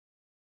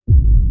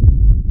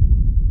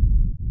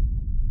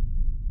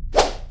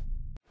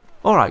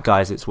Alright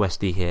guys, it's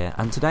Westy here,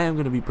 and today I'm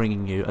going to be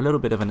bringing you a little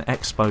bit of an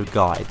Expo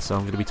guide. So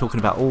I'm going to be talking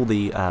about all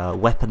the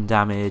weapon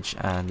damage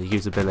and the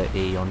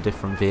usability on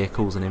different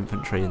vehicles and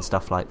infantry and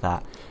stuff like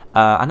that.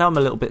 I know I'm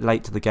a little bit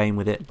late to the game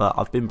with it, but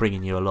I've been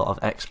bringing you a lot of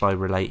Expo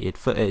related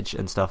footage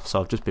and stuff,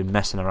 so I've just been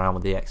messing around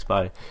with the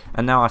Expo,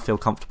 and now I feel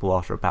comfortable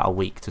after about a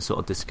week to sort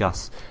of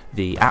discuss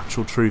the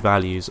actual true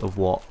values of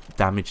what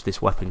damage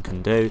this weapon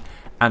can do,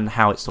 and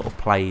how it sort of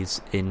plays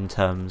in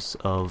terms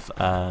of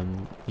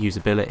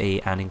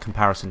usability and in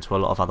comparison to a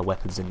lot of other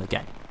weapons in the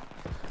game.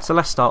 So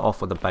let's start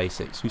off with the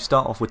basics. You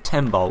start off with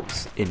 10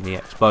 bolts in the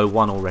XBOW,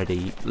 1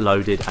 already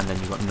loaded, and then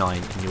you've got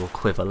 9 in your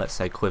quiver. Let's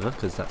say quiver,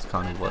 because that's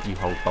kind of what you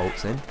hold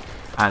bolts in.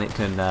 And it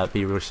can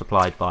be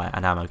resupplied by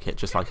an ammo kit,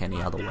 just like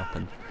any other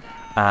weapon.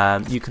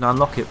 You can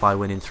unlock it by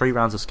winning 3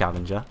 rounds of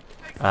scavenger.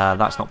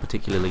 That's not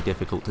particularly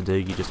difficult to do.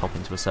 You just hop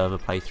into a server,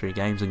 play 3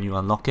 games, and you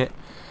unlock it.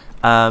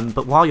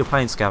 But while you're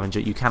playing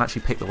scavenger, you can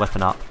actually pick the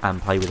weapon up and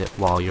play with it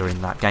while you're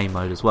in that game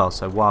mode as well.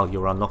 So while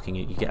you're unlocking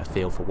it, you get a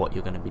feel for what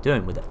you're going to be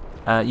doing with it.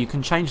 You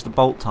can change the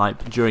bolt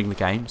type during the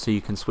game, so you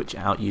can switch it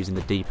out using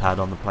the D-pad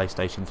on the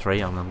PlayStation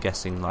 3, and I'm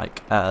guessing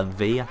like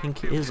V, I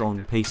think it is,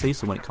 on PC,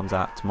 so when it comes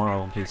out tomorrow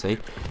on PC,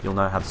 you'll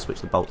know how to switch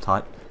the bolt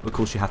type. Of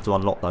course, you have to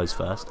unlock those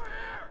first.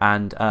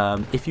 And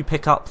if you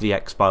pick up the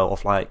XBOW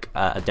off like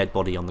a dead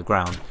body on the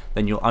ground,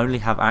 then you'll only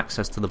have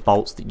access to the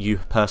bolts that you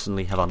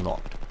personally have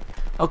unlocked.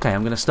 Okay,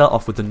 I'm going to start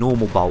off with the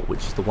normal bolt,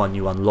 which is the one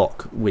you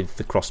unlock with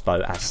the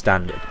crossbow as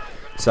standard.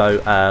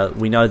 So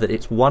we know that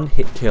it's 1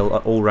 hit kill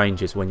at all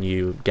ranges when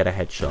you get a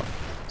headshot.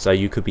 So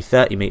you could be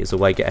 30 meters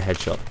away, get a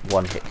headshot,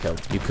 1 hit kill.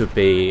 You could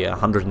be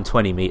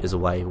 120 meters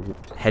away,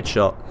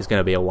 headshot is going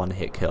to be a 1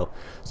 hit kill.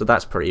 So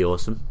that's pretty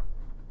awesome.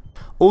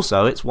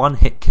 Also, it's 1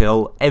 hit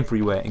kill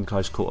everywhere in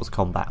close quarters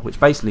combat, which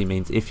basically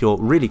means if you're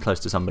really close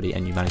to somebody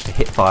and you manage to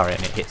hit fire it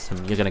and it hits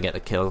them, you're going to get the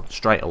kill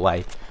straight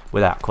away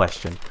without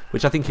question,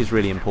 which I think is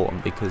really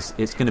important because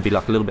it's going to be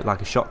like a little bit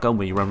like a shotgun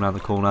where you run around the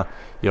corner,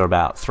 you're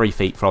about 3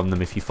 feet from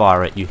them, if you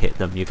fire it, you hit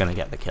them, you're going to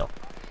get the kill.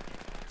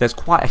 There's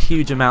quite a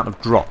huge amount of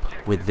drop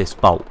with this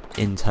bolt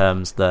in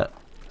terms that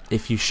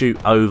if you shoot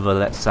over,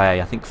 let's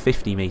say, I think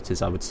 50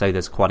 meters, I would say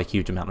there's quite a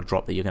huge amount of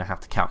drop that you're going to have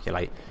to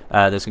calculate.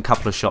 There's a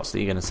couple of shots that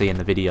you're going to see in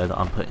the video that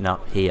I'm putting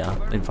up here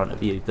in front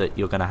of you that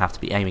you're going to have to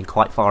be aiming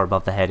quite far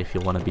above the head if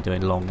you want to be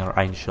doing long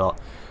range shot.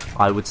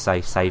 I would say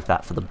save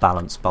that for the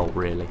balanced bolt,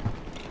 really.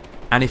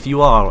 And if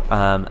you are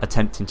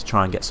attempting to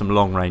try and get some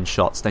long range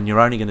shots, then you're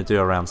only going to do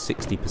around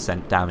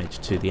 60% damage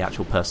to the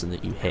actual person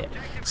that you hit.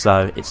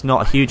 So it's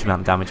not a huge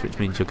amount of damage, which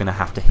means you're going to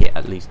have to hit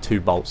at least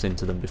 2 bolts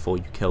into them before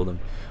you kill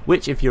them.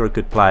 Which, if you're a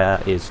good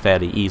player, is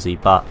fairly easy,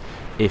 but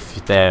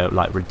if they're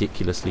like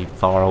ridiculously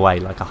far away,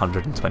 like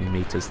 120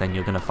 meters, then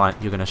you're going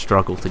to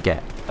struggle to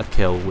get a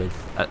kill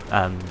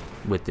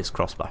with this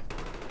crossbow.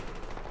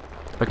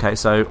 Okay,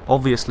 so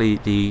obviously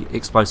the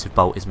explosive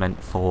bolt is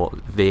meant for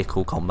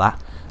vehicle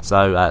combat.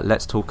 So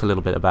let's talk a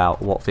little bit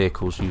about what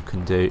vehicles you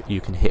can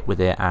hit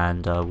with it,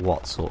 and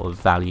what sort of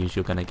values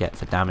you're going to get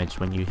for damage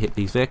when you hit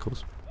these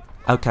vehicles.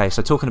 Okay,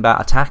 so talking about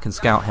attack and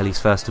scout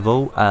helis first of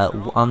all,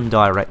 1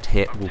 direct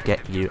hit will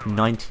get you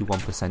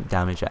 91%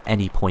 damage at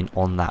any point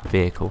on that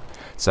vehicle.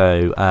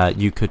 So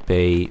you could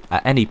be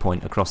at any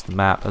point across the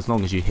map, as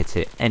long as you hit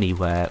it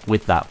anywhere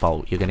with that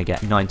bolt, you're going to get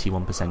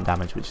 91%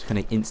 damage, which is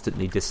going to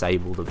instantly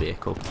disable the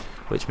vehicle,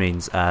 which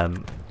means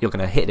you're going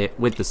to hit it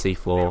with the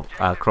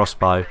C4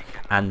 crossbow,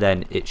 and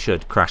then it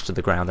should crash to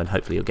the ground, and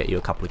hopefully you'll get you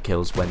a couple of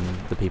kills when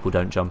the people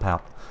don't jump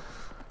out.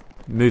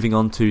 Moving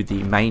on to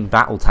the main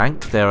battle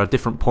tank, there are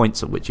different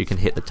points at which you can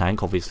hit the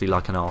tank, obviously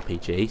like an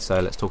RPG,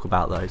 so let's talk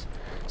about those.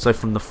 So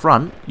from the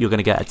front, you're going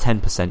to get a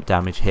 10%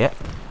 damage hit,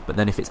 but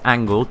then if it's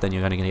angled, then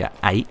you're going to get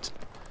 8.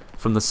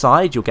 From the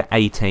side, you'll get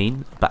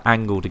 18, but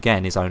angled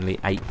again is only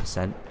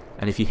 8%.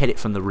 And if you hit it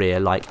from the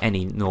rear, like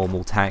any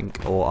normal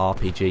tank or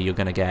RPG, you're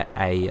going to get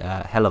a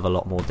hell of a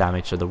lot more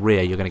damage. So the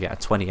rear, you're going to get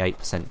a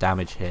 28%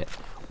 damage hit.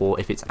 Or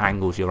if it's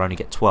angles, you'll only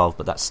get 12,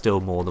 but that's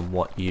still more than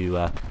what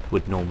you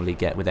would normally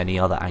get with any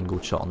other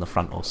angled shot on the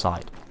front or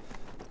side.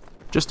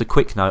 Just a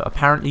quick note,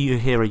 apparently you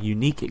hear a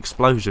unique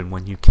explosion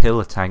when you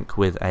kill a tank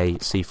with a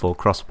C4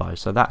 crossbow,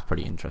 so that's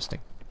pretty interesting.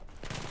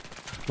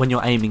 When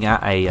you're aiming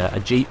at a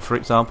Jeep, for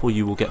example,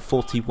 you will get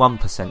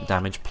 41%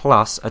 damage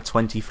plus a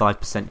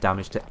 25%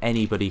 damage to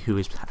anybody who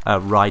is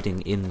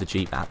riding in the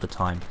Jeep at the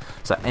time.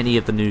 So any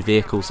of the new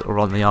vehicles that are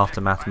on the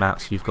Aftermath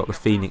maps, you've got the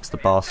Phoenix, the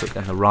Barsuk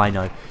and the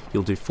Rhino,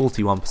 you'll do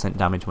 41%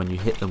 damage when you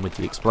hit them with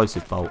the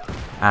explosive bolt,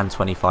 and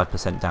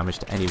 25% damage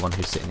to anyone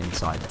who's sitting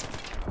inside it.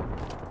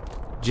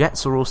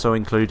 Jets are also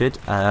included,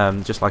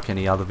 just like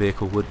any other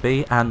vehicle would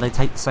be, and they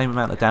take the same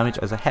amount of damage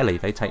as a heli.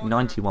 They take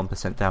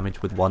 91%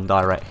 damage with 1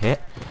 direct hit,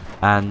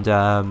 and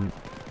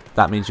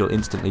that means you'll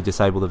instantly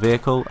disable the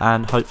vehicle,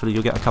 and hopefully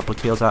you'll get a couple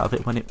of kills out of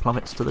it when it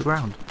plummets to the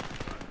ground.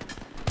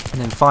 And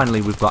then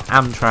finally we've got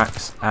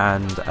Amtraks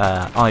and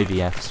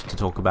IVFs to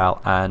talk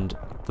about, and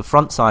the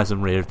front sides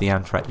and rear of the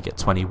Amtrak you get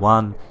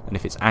 21, and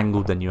if it's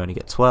angled then you only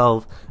get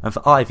 12, and for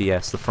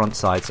IVS the front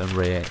sides and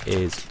rear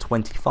is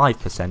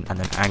 25%, and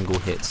then angle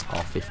hits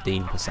are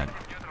 15%.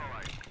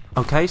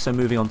 Okay, so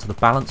moving on to the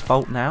balance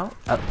bolt now.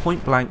 At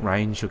point blank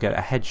range you'll get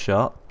a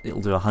headshot, it'll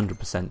do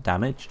 100%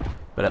 damage,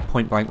 but at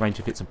point blank range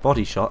if it's a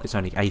body shot it's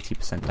only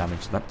 80%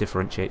 damage, so that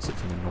differentiates it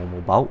from the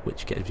normal bolt,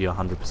 which gives you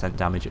 100%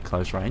 damage at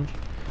close range.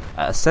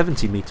 At a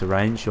 70 meter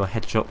range your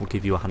headshot will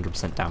give you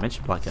 100% damage,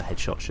 like a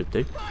headshot should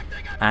do,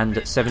 and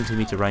at 70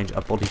 meter range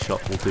a body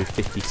shot will do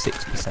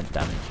 56%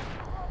 damage.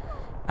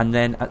 And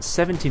then at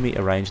 70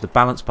 meter range the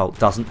balance bolt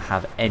doesn't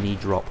have any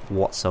drop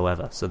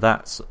whatsoever, so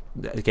that's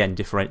again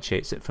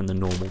differentiates it from the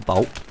normal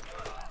bolt,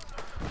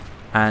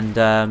 and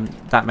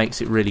that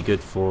makes it really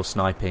good for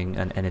sniping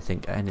and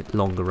anything any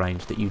longer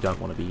range that you don't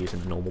want to be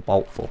using the normal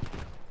bolt for.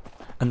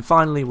 And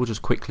finally we'll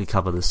just quickly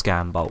cover the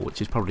scan bolt,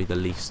 which is probably the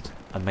least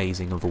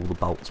amazing of all the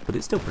bolts, but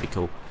it's still pretty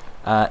cool.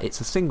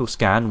 It's a single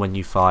scan when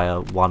you fire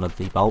one of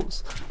the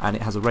bolts, and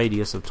it has a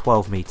radius of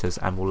 12 meters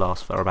and will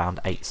last for around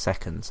 8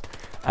 seconds.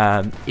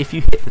 If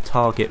you hit the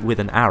target with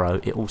an arrow,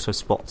 it also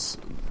spots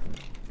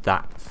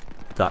that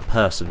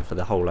person for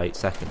the whole 8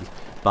 seconds.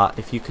 But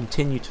if you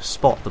continue to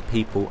spot the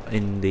people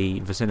in the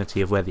vicinity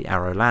of where the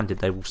arrow landed,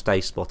 they will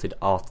stay spotted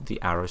after the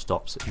arrow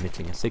stops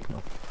emitting a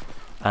signal.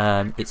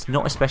 It's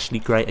not especially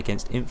great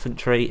against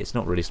infantry, it's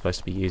not really supposed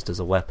to be used as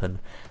a weapon.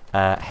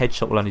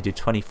 Headshot will only do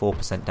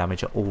 24%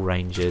 damage at all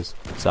ranges,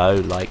 so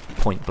like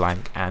point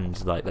blank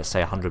and like let's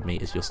say 100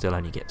 meters you'll still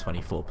only get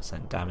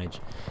 24% damage.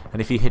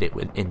 And if you hit it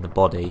in the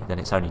body then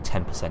it's only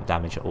 10%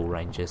 damage at all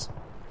ranges.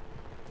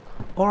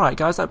 Alright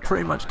guys, that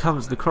pretty much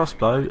covers the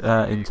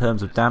crossbow in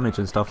terms of damage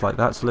and stuff like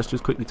that, so let's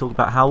just quickly talk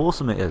about how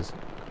awesome it is.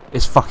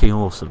 It's fucking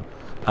awesome.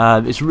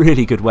 It's a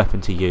really good weapon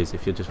to use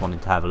if you're just wanting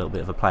to have a little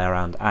bit of a play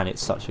around, and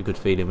it's such a good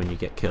feeling when you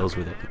get kills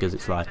with it because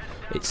it's like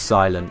it's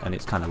silent and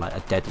it's kind of like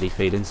a deadly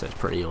feeling, so it's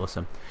pretty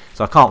awesome.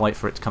 So I can't wait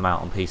for it to come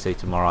out on PC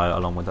tomorrow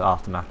along with the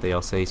Aftermath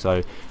DLC, so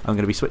I'm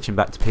going to be switching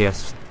back to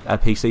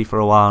PC for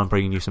a while and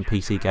bringing you some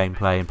PC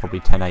gameplay and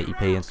probably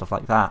 1080p and stuff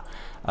like that.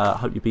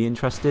 Hope you'd be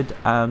interested.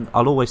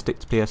 I'll always stick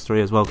to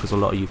PS3 as well because a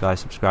lot of you guys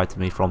subscribe to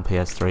me from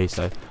PS3,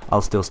 so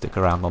I'll still stick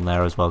around on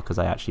there as well because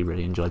I actually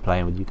really enjoy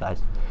playing with you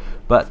guys.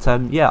 But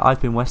yeah, I've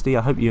been Westy.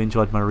 I hope you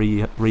enjoyed my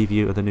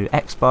review of the new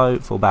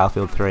XBOW for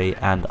Battlefield 3,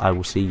 and I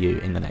will see you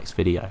in the next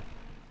video.